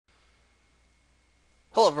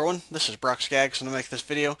Hello everyone, this is Brock Skaggs, and I'm going to make this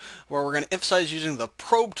video where we're going to emphasize using the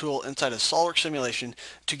probe tool inside of SolidWorks Simulation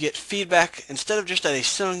to get feedback instead of just at a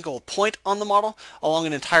single point on the model, along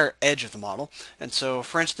an entire edge of the model. And so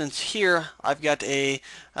for instance here I've got a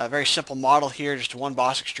very simple model here, just one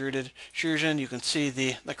boss extruded extrusion. You can see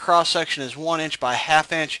the cross section is 1 inch by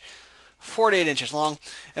 ½ inch, 48 inches long,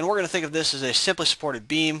 and we're going to think of this as a simply supported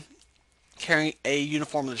beam carrying a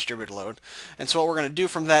uniformly distributed load. And so what we're going to do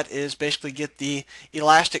from that is basically get the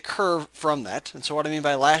elastic curve from that. And so what I mean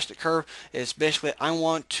by elastic curve is basically I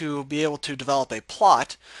want to be able to develop a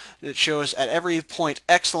plot that shows at every point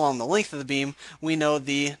x along the length of the beam we know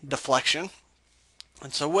the deflection.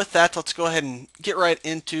 And so with that, let's go ahead and get right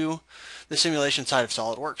into the simulation side of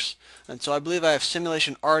SolidWorks. And so I believe I have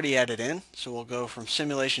simulation already added in. So we'll go from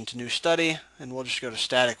simulation to new study, and we'll just go to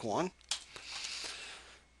static 1.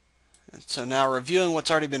 And so now reviewing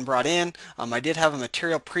what's already been brought in, I did have a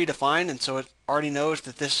material predefined, and so it already knows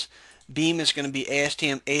that this beam is going to be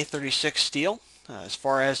ASTM A36 steel. As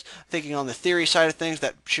far as thinking on the theory side of things,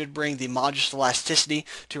 that should bring the modulus elasticity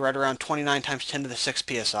to right around 29 times 10 to the 6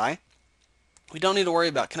 psi. We don't need to worry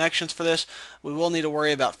about connections for this. We will need to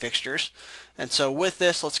worry about fixtures. And so with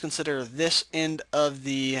this, let's consider this end of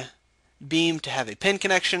the beam to have a pin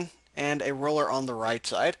connection and a roller on the right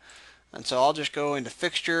side. And so I'll just go into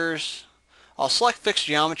fixtures. I'll select fixed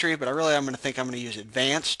geometry, but I'm going to use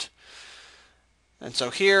advanced. And so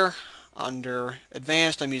here under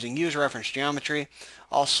advanced, I'm using use reference geometry.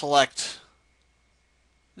 I'll select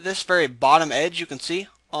this very bottom edge you can see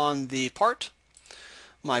on the part.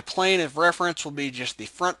 My plane of reference will be just the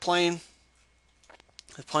front plane,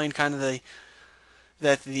 the plane kind of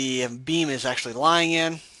that the beam is actually lying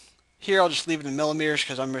in. Here I'll just leave it in millimeters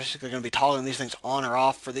because I'm basically going to be toggling these things on or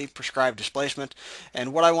off for the prescribed displacement.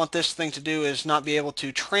 And what I want this thing to do is not be able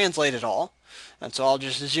to translate at all. And so I'll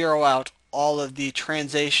just zero out all of the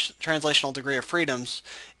translational degree of freedoms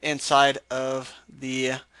inside of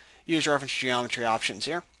the use reference geometry options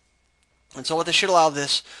here. And so what this should allow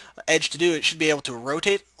this edge to do, it should be able to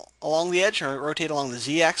rotate along the edge or rotate along the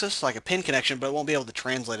z-axis like a pin connection, but it won't be able to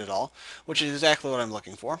translate at all, which is exactly what I'm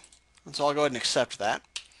looking for. And so I'll go ahead and accept that.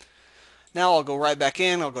 Now I'll go right back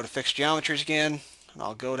in, I'll go to fixed geometries again, and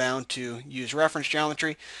I'll go down to use reference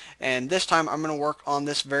geometry, and this time I'm going to work on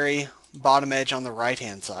this very bottom edge on the right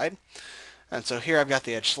hand side. And so here I've got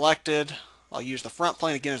the edge selected. I'll use the front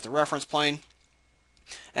plane again as the reference plane,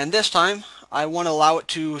 and this time I want to allow it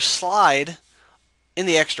to slide in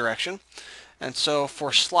the x direction. And so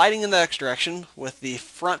for sliding in the x direction with the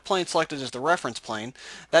front plane selected as the reference plane,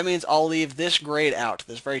 that means I'll leave this grade out,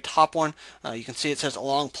 this very top one. You can see it says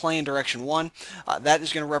along plane direction 1. That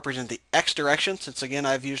is going to represent the x direction, since again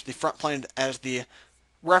I've used the front plane as the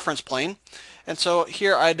reference plane. And so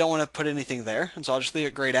here I don't want to put anything there, and so I'll just leave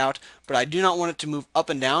it grayed out, but I do not want it to move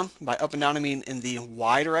up and down. By up and down I mean in the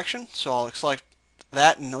y direction, so I'll select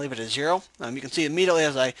that and leave it at 0. You can see immediately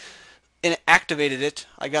as I activated it,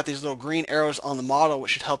 I got these little green arrows on the model,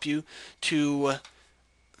 which should help you to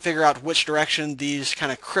figure out which direction these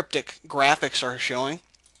kind of cryptic graphics are showing.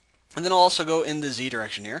 And then I'll also go in the z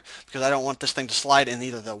direction here, because I don't want this thing to slide in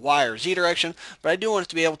either the y or z direction, but I do want it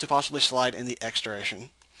to be able to possibly slide in the x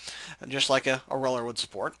direction, just like a roller would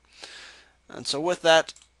support. And so with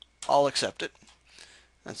that, I'll accept it.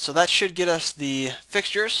 And so that should get us the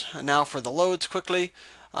fixtures. And now for the loads quickly.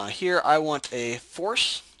 Here I want a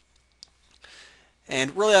force.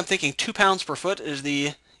 And really I'm thinking 2 pounds per foot is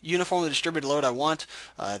the uniformly distributed load I want.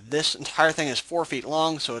 This entire thing is 4 feet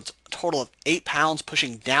long, so it's a total of 8 pounds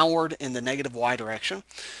pushing downward in the negative y direction.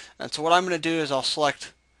 And so what I'm going to do is I'll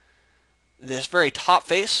select this very top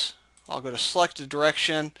face. I'll go to selected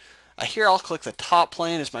direction. Here I'll click the top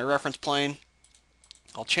plane as my reference plane.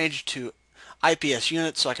 I'll change it to IPS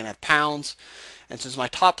units so I can have pounds. And since my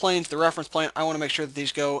top plane is the reference plane, I want to make sure that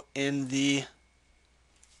these go in the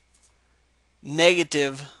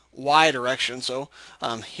negative y direction. So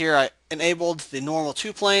here I enabled the normal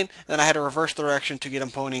 2 plane, and then I had to reverse the direction to get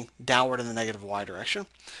them pointing downward in the negative y direction.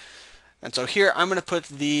 And so here I'm going to put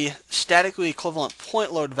the statically equivalent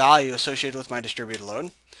point load value associated with my distributed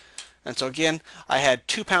load. And so again, I had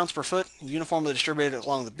 2 pounds per foot uniformly distributed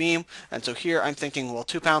along the beam. And so here I'm thinking, well,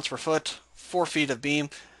 2 pounds per foot, 4 feet of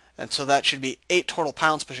beam. And so that should be 8 total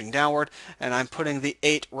pounds pushing downward, and I'm putting the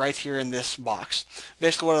 8 right here in this box.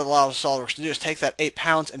 Basically what it allows SolidWorks to do is take that 8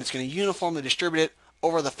 pounds and it's going to uniformly distribute it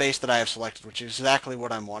over the face that I have selected, which is exactly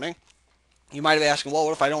what I'm wanting. You might be asking, well,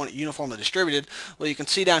 what if I don't want it uniformly distributed? Well, you can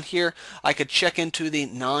see down here, I could check into the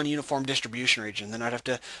non-uniform distribution region. Then I'd have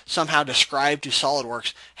to somehow describe to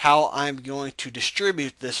SolidWorks how I'm going to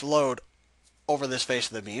distribute this load over this face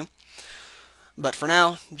of the beam. But for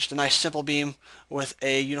now, just a nice simple beam with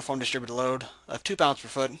a uniform distributed load of 2 pounds per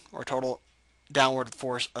foot, or total downward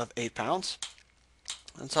force of 8 pounds.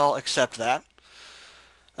 And so I'll accept that.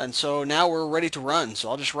 And so now we're ready to run. So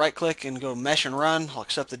I'll just right click and go mesh and run. I'll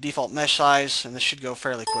accept the default mesh size, and this should go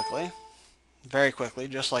fairly quickly. Very quickly,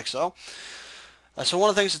 just like so. So one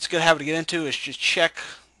of the things that's a good habit to get into is just check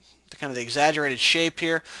the kind of the exaggerated shape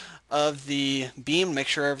here of the beam, make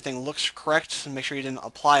sure everything looks correct, and make sure you didn't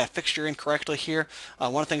apply a fixture incorrectly here.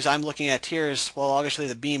 One of the things I'm looking at here is, well, obviously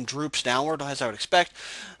the beam droops downward, as I would expect,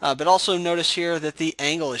 but also notice here that the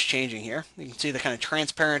angle is changing here. You can see the kind of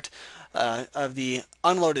transparent of the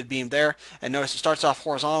unloaded beam there, and notice it starts off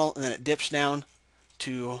horizontal and then it dips down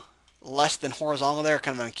to less than horizontal there,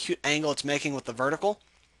 kind of an acute angle it's making with the vertical,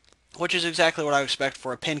 which is exactly what I would expect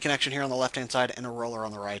for a pin connection here on the left-hand side and a roller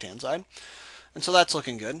on the right-hand side. And so that's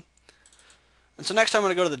looking good. And so next I'm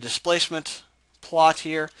going to go to the displacement plot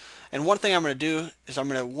here. And one thing I'm going to do is I'm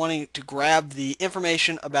going to wanting to grab the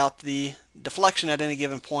information about the deflection at any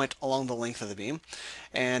given point along the length of the beam.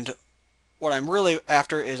 And what I'm really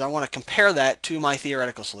after is I want to compare that to my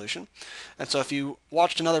theoretical solution. And so if you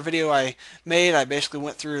watched another video I made, I basically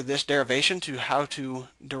went through this derivation to how to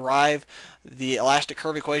derive the elastic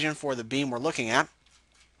curve equation for the beam we're looking at.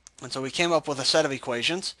 And so we came up with a set of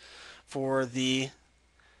equations for the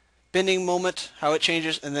bending moment, how it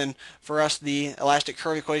changes, and then for us the elastic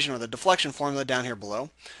curve equation or the deflection formula down here below.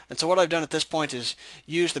 And so what I've done at this point is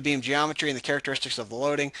use the beam geometry and the characteristics of the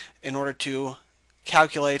loading in order to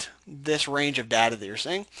calculate this range of data that you're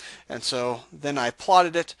seeing. And so then I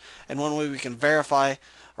plotted it, and one way we can verify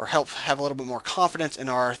or help have a little bit more confidence in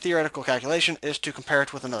our theoretical calculation is to compare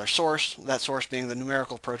it with another source, that source being the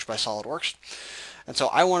numerical approach by SolidWorks. And so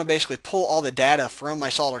I want to basically pull all the data from my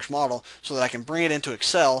SolidWorks model so that I can bring it into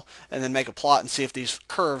Excel and then make a plot and see if these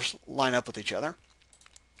curves line up with each other.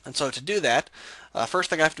 And so to do that,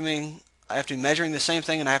 first thing I have to be measuring the same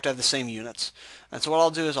thing, and I have to have the same units. And so what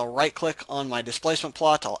I'll do is I'll right click on my displacement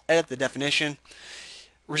plot, I'll edit the definition.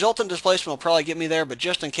 Resultant displacement will probably get me there, but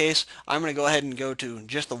just in case, I'm going to go ahead and go to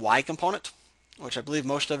just the Y component, which I believe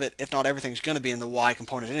most of it, if not everything, is going to be in the Y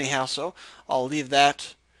component anyhow, so I'll leave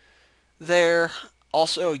that there.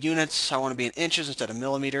 Also units, I want to be in inches instead of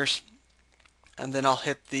millimeters, and then I'll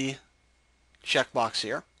hit the checkbox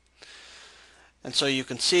here. And so you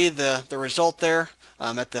can see the result there.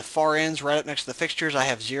 At the far ends, right up next to the fixtures, I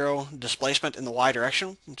have 0 displacement in the Y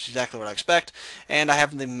direction, which is exactly what I expect. And I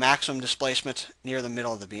have the maximum displacement near the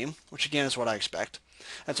middle of the beam, which again is what I expect.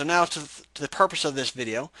 And so now to the purpose of this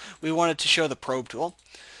video, we wanted to show the probe tool.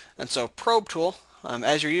 And so probe tool,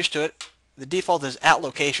 as you're used to it, the default is at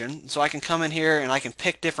location. So I can come in here and I can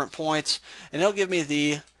pick different points, and it'll give me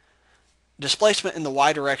the displacement in the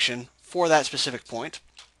Y direction for that specific point,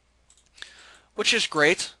 which is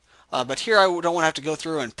great. But here I don't want to have to go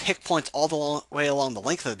through and pick points all the way along the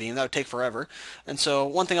length of the beam. That would take forever. And so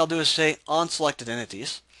one thing I'll do is say on selected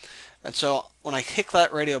entities. And so when I click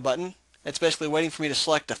that radio button, it's basically waiting for me to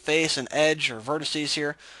select a face, an edge, or vertices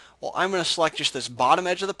here. Well, I'm going to select just this bottom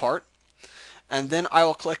edge of the part, and then I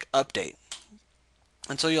will click update.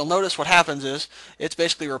 And so you'll notice what happens is it's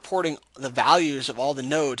basically reporting the values of all the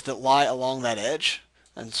nodes that lie along that edge.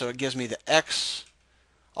 And so it gives me the X,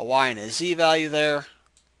 a Y, and a Z value there.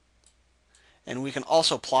 And we can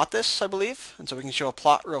also plot this, I believe. And so we can show a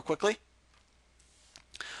plot real quickly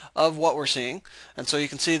of what we're seeing. And so you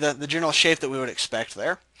can see the general shape that we would expect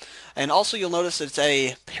there. And also you'll notice that it's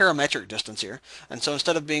a parametric distance here. And so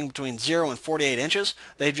instead of being between 0 and 48 inches,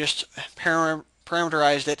 they've just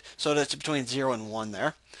parameterized it so that it's between 0 and 1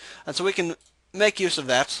 there. And so we can make use of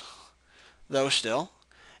that, though, still.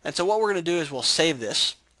 And so what we're going to do is we'll save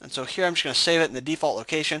this. And so here I'm just going to save it in the default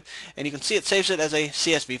location, and you can see it saves it as a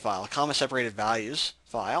CSV file, a comma separated values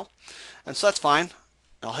file. And so that's fine.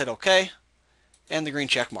 I'll hit OK and the green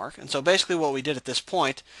check mark. And so basically what we did at this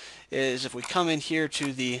point is if we come in here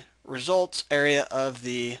to the results area of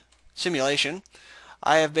the simulation,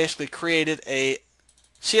 I have basically created a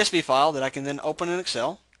CSV file that I can then open in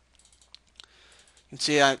Excel. You can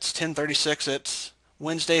see it's 10:36. It's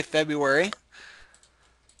Wednesday, February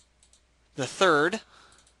the 3rd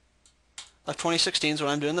of 2016 is when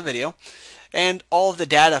I'm doing the video. And all of the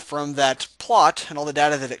data from that plot and all the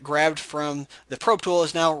data that it grabbed from the probe tool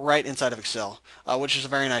is now right inside of Excel, which is a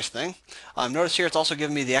very nice thing. Notice here it's also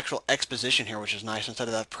giving me the actual X position here, which is nice, instead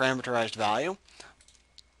of that parameterized value.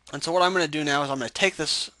 And so what I'm going to do now is I'm going to take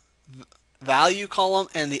this value column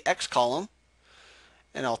and the X column,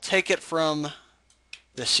 and I'll take it from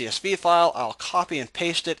the CSV file, I'll copy and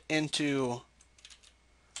paste it into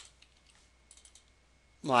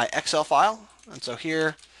my Excel file. And so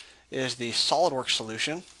here is the SolidWorks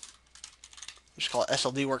solution. just call it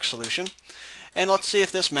SolidWorks Solution. And let's see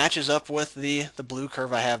if this matches up with the blue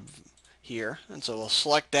curve I have here. And so we'll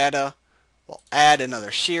select data, we'll add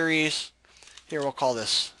another series. Here we'll call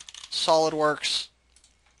this SolidWorks.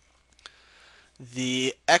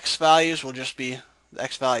 The X values will just be the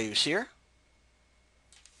X values here.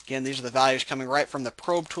 Again, these are the values coming right from the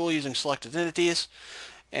probe tool using selected entities.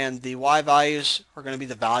 And the Y values are going to be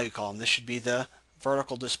the value column. This should be the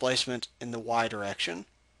vertical displacement in the Y direction.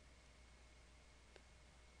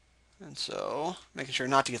 And so, making sure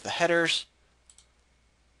not to get the headers.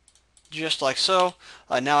 Just like so.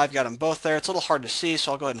 Now I've got them both there. It's a little hard to see,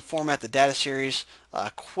 so I'll go ahead and format the data series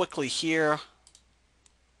quickly here.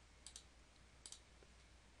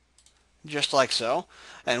 Just like so.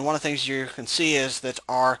 And one of the things you can see is that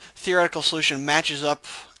our theoretical solution matches up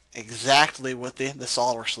exactly with the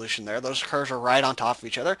SolidWorks solution there. Those curves are right on top of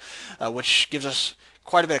each other, which gives us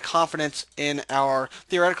quite a bit of confidence in our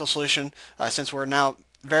theoretical solution since we're now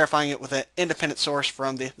verifying it with an independent source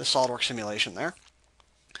from the SolidWorks simulation there.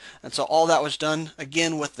 And so all that was done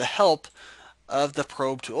again with the help of the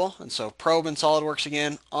probe tool. And so probe in SolidWorks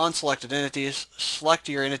again on selected entities, select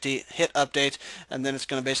your entity, hit update, and then it's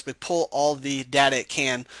going to basically pull all the data it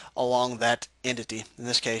can along that entity, in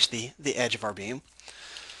this case the edge of our beam.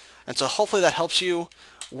 And so hopefully that helps you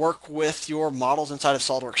work with your models inside of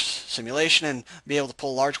SolidWorks Simulation and be able to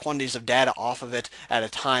pull large quantities of data off of it at a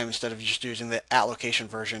time instead of just using the at-location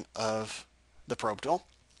version of the probe tool.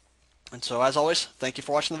 And so as always, thank you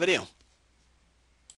for watching the video.